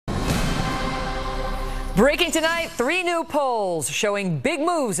Breaking tonight, 3 new polls showing big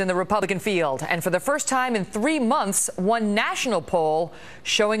moves in the Republican field. And for the first time in 3 months, one national poll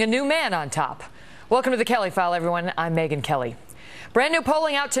showing a new man on top. Welcome to the Kelly File, everyone. I'm Megyn Kelly. Brand new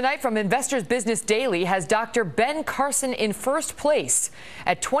polling out tonight from Investors Business Daily has Dr. Ben Carson in first place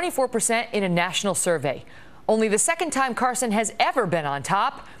at 24% in a national survey. Only the second time Carson has ever been on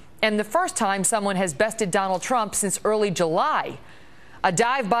top, and the first time someone has bested Donald Trump since early July. A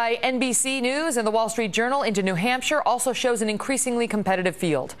dive by NBC News and the Wall Street Journal into New Hampshire also shows an increasingly competitive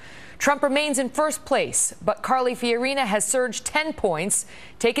field. Trump remains in first place, but Carly Fiorina has surged 10 points,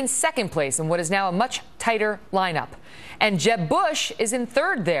 taken second place in what is now a much tighter lineup. And Jeb Bush is in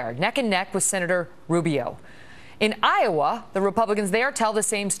third there, neck and neck with Senator Rubio. In Iowa, the Republicans there tell the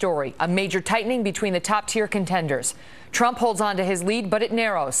same story, a major tightening between the top-tier contenders. Trump holds on to his lead, but it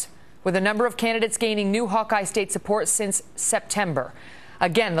narrows, with a number of candidates gaining new Hawkeye state support since September.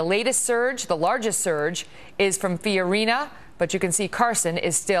 Again, the latest surge, the largest surge, is from Fiorina, but you can see Carson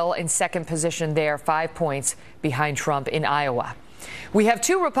is still in second position there, 5 points behind Trump in Iowa. We have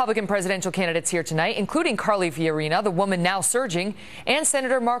 2 Republican presidential candidates here tonight, including Carly Fiorina, the woman now surging, and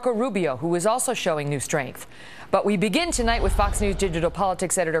Senator Marco Rubio, who is also showing new strength. But we begin tonight with Fox News digital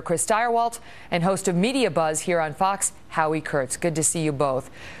politics editor Chris Stirewalt and host of Media Buzz here on Fox, Howie Kurtz. Good to see you both.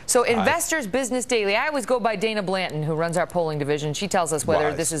 So Investors Business Daily, I always go by Dana Blanton, who runs our polling division. She tells us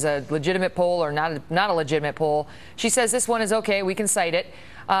whether this is a legitimate poll or not a legitimate poll. She says this one is okay, we can cite it.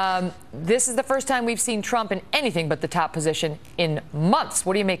 This is the first time we've seen Trump in anything but the top position in months.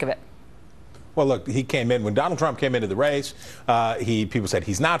 What do you make of it? Well, look, he came in when Donald Trump came into the race. People said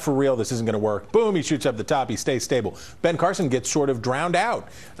he's not for real. This isn't going to work. Boom, he shoots up the top. He stays stable. Ben Carson gets sort of drowned out.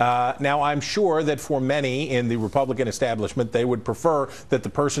 Now, I'm sure that for many in the Republican establishment, they would prefer that the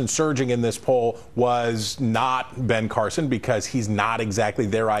person surging in this poll was not Ben Carson because he's not exactly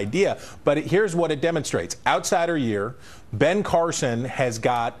their idea. But here's what it demonstrates. Outsider year. Ben Carson has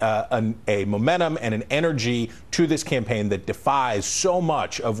got a momentum and an energy to this campaign that defies so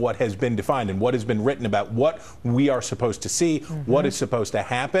much of what has been defined and what has been written about what we are supposed to see, what is supposed to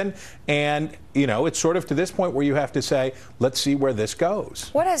happen. And, you know, it's sort of to this point where you have to say, let's see where this goes.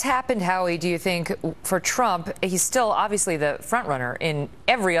 What has happened, Howie, do you think, for Trump? He's still obviously the front runner in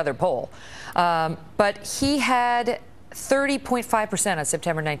every other poll. But he had 30.5% on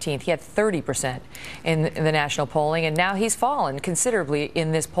September 19th. He had 30% in the national polling, and now he's fallen considerably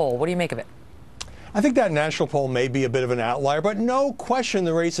in this poll. What do you make of it? I think that national poll may be a bit of an outlier, but no question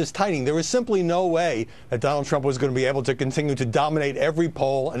the race is tightening. There is simply no way that Donald Trump was going to be able to continue to dominate every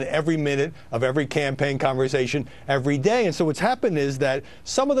poll and every minute of every campaign conversation every day. And so what's happened is that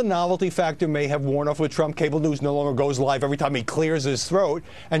some of the novelty factor may have worn off with Trump. Cable news no longer goes live every time he clears his throat.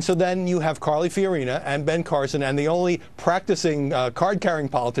 And so then you have Carly Fiorina and Ben Carson and the only practicing card-carrying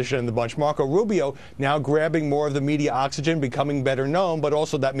politician in the bunch, Marco Rubio, now grabbing more of the media oxygen, becoming better known, but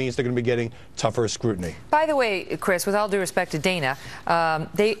also that means they're going to be getting tougher scrutiny. By the way, Chris, with all due respect to Dana,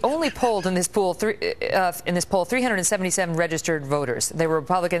 they only polled in this poll 377 registered voters. They were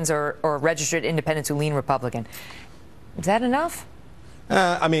Republicans or registered independents who lean Republican. Is that enough?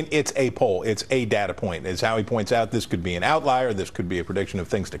 I mean, it's a poll. It's a data point. As Howie points out, this could be an outlier. This could be a prediction of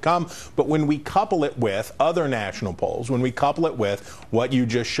things to come. But when we couple it with other national polls, when we couple it with what you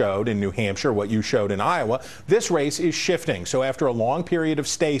just showed in New Hampshire, what you showed in Iowa, this race is shifting. So after a long period of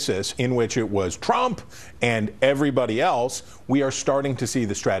stasis in which it was Trump and everybody else, we are starting to see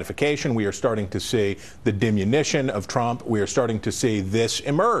the stratification. We are starting to see the diminution of Trump. We are starting to see this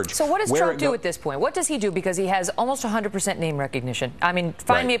emerge. So what does Trump do at this point? What does he do? Because he has almost 100% name recognition. I mean,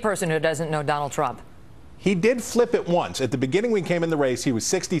 find me a person who doesn't know Donald Trump. He did flip it once. At the beginning when he came in the race, he was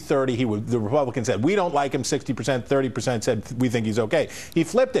 60-30. The Republicans said, we don't like him, 60%, 30% said, we think he's okay. He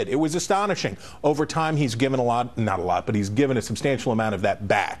flipped it. It was astonishing. Over time, he's given a lot, not a lot, but he's given a substantial amount of that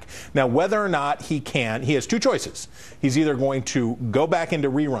back. Now, whether or not he has 2 choices. He's either going to go back into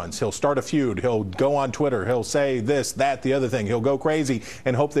reruns. He'll start a feud. He'll go on Twitter. He'll say this, that, the other thing. He'll go crazy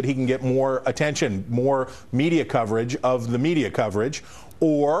and hope that he can get more attention, more media coverage of the media coverage.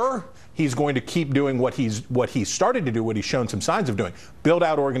 Or he's going to keep doing what he's started to do, what he's shown some signs of doing. Build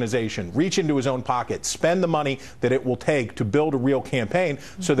out organization, reach into his own pocket, spend the money that it will take to build a real campaign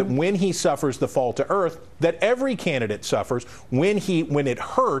so that when he suffers the fall to earth, that every candidate suffers, when it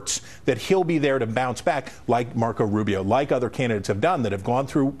hurts, that he'll be there to bounce back like Marco Rubio, like other candidates have done that have gone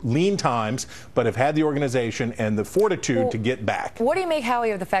through lean times but have had the organization and the fortitude to get back. What do you make,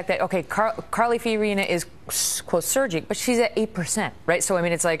 Howie, of the fact that, okay, Carly Fiorina is, quote, surging, but she's at 8%, right? So, I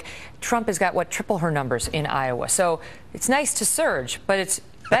mean, it's like Trump has got, what, triple her numbers in Iowa. So it's nice to surge, but it's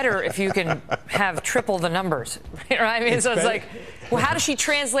better if you can have triple the numbers. Right? I mean, so it's like, well, how does she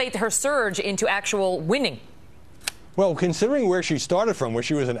translate her surge into actual winning? Well, considering where she started from, where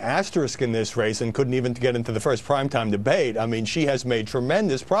she was an asterisk in this race and couldn't even get into the first primetime debate, I mean, she has made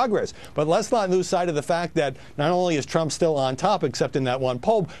tremendous progress. But let's not lose sight of the fact that not only is Trump still on top, except in that one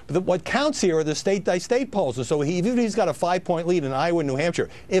poll, but what counts here are the state-by-state polls. And so even if he's got a 5-point lead in Iowa and New Hampshire,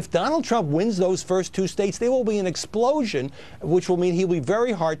 if Donald Trump wins those first 2 states, there will be an explosion, which will mean he'll be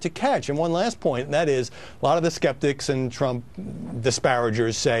very hard to catch. And one last point, and that is a lot of the skeptics and Trump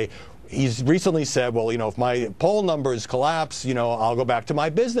disparagers say, he's recently said, well, you know, if my poll numbers collapse, you know, I'll go back to my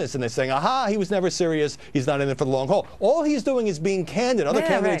business. And they're saying, aha, he was never serious. He's not in it for the long haul. All he's doing is being candid. Other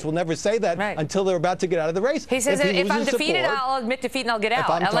candidates will never say that until they're about to get out of the race. He says, if I'm defeated, I'll admit defeat and I'll get out. If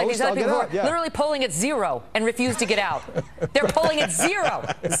I'm toast, like these other people out, who are literally polling at 0 and refuse to get out. They're polling at 0.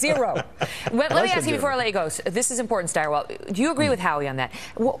 0. Let me ask you before I let you go. This is important, Steigerwald. Do you agree with Howie on that?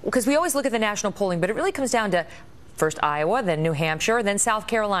 Because we always look at the national polling, but it really comes down to first Iowa, then New Hampshire, then South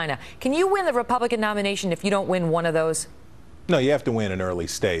Carolina. Can you win the Republican nomination if you don't win one of those? No, you have to win an early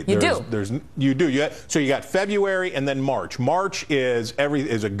state. You do. So you got February and then March. March is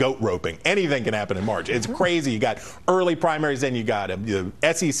a goat roping. Anything can happen in March. It's crazy. You got early primaries, then you got the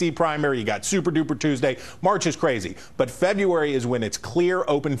SEC primary, you got Super Duper Tuesday. March is crazy. But February is when it's clear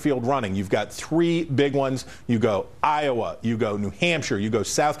open field running. You've got 3 big ones. You go Iowa, you go New Hampshire, you go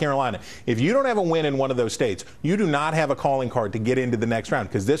South Carolina. If you don't have a win in one of those states, you do not have a calling card to get into the next round,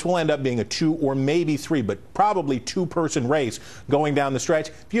 because this will end up being a 2 or maybe 3, but probably 2-person race going down the stretch.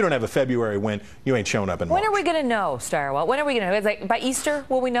 If you don't have a February win, you ain't showing up in March. When are we going to know, Steigerwald? When are we going to know? Like by Easter,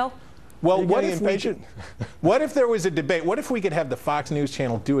 will we know? Well, what if there was a debate? What if we could have the Fox News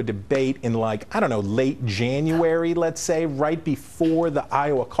Channel do a debate in, like, I don't know, late January, let's say, right before the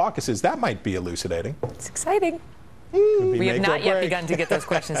Iowa caucuses? That might be elucidating. It's exciting. We have not yet begun to get those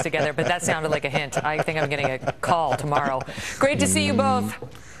questions together, but that sounded like a hint. I think I'm getting a call tomorrow. Great to see you both.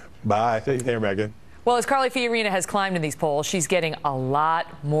 Bye. See you there, Megan. Well, as Carly Fiorina has climbed in these polls, she's getting a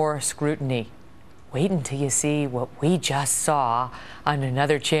lot more scrutiny. Wait until you see what we just saw on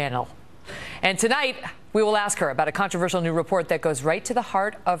another channel. And tonight, we will ask her about a controversial new report that goes right to the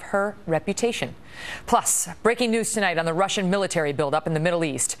heart of her reputation. Plus, breaking news tonight on the Russian military buildup in the Middle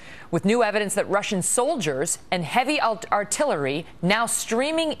East, with new evidence that Russian soldiers and heavy artillery now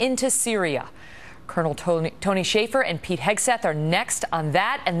streaming into Syria. Colonel Tony Schaefer and Pete Hegseth are next on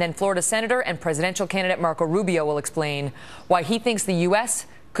that, and then Florida Senator and presidential candidate Marco Rubio will explain why he thinks the U.S.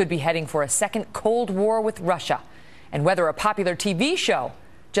 could be heading for a second Cold War with Russia, and whether a popular TV show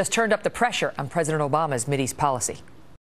just turned up the pressure on President Obama's Mideast policy.